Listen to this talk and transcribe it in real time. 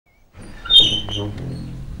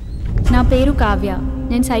నా పేరు కావ్య.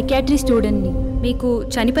 నేను సైకియాట్రీ స్టూడెంట్ని. మీకు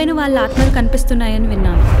చనిపోయిన వాళ్ళ ఆత్మలు కనిపిస్తున్నాయని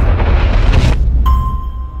విన్నాను.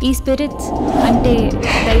 ఈ స్పిరిట్స్ అంటే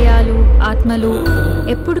దయ్యాలు, ఆత్మలు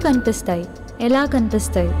ఎప్పుడు కనిపిస్తాయి, ఎలా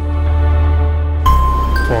కనిపిస్తాయి?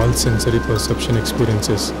 False sensory perception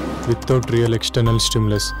experiences without real external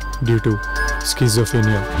stimulus due to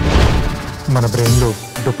schizophrenia. మన బ్రెయిన్లో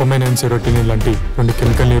డోపమైన్ అండ్ సెరోటోనిన్ లాంటి 2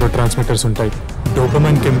 కెమికల్ న్యూరో ట్రాన్స్మిటర్స్ ఉంటాయి.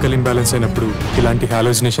 డోపమైన్ కెమికల్ ఇంబ్యాలెన్స్ అయినప్పుడు ఇలాంటి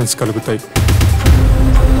హాలోజినేషన్స్ కలుగుతాయి.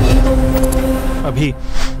 అభి,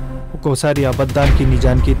 ఒక్కోసారి అబద్ధానికి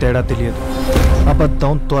నిజానికి తేడా తెలియదు.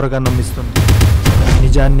 అబద్ధం త్వరగా నమ్మిస్తుంది,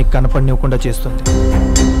 నిజాన్ని కనపడనివ్వకుండా చేస్తుంది.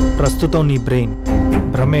 ప్రస్తుతం నీ బ్రెయిన్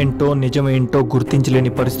భ్రమేంటో నిజమేంటో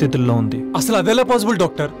గుర్తించలేని పరిస్థితుల్లో ఉంది. అసలు అదెలా పాసిబుల్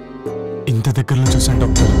డాక్టర్? ఇంత దగ్గరలో చూసాను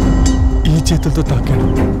డాక్టర్. ఈ చేతులతో తాకాను,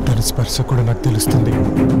 దాని స్పర్శ కూడా నాకు తెలుస్తుంది.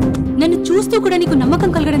 నన్ను చూస్తూ కూడా నీకు నమ్మకం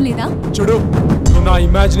కలగడం లేదా? చూడు, నువ్వు నా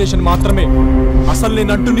ఇమాజినేషన్ మాత్రమే. అసలు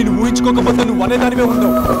నేనంటూ నేను ఊహించుకోకపోతే నువ్వు అనేదానివే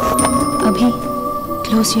ఉండవు. అభి,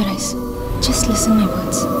 close your eyes. Just listen my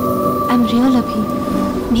words. I'm real Abhi.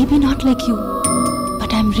 Maybe not like you,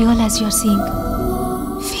 but I'm real as you're seeing.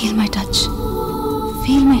 Feel my touch.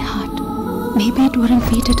 Feel my heart. Maybe it wouldn't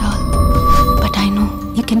beat at all, but I know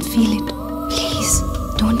you can feel it. Please,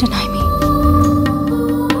 don't deny me.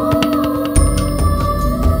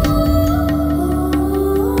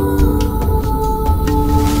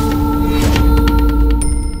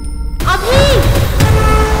 Abhi!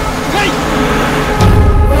 Hey!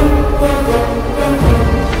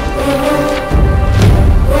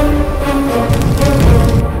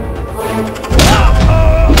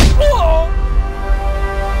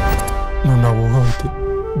 నువ్వు నా ఊహ అయితే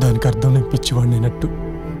దానికి అర్థం నేను పిచ్చివాడిని అయినట్టు.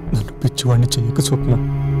 నన్ను పిచ్చివాడిని చెయ్యక స్వప్న.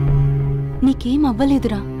 నీకేం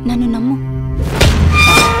అవ్వలేదురా, నన్ను నమ్ము.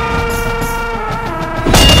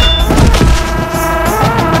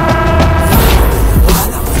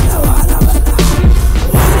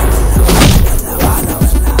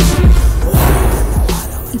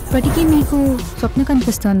 ఇప్పటికీ నీకు స్వప్న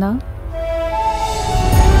కనిపిస్తోందా?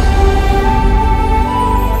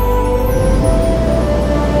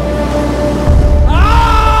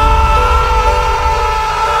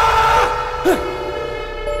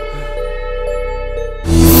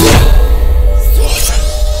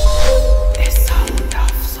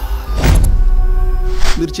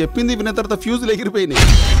 మీరు చెప్పింది విన్న తర్వాత ఫ్యూజులు ఎగిరిపోయినాయి.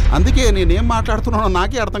 అందుకే నేనేం మాట్లాడుతున్నానో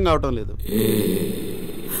నాకే అర్థం కావటం లేదు.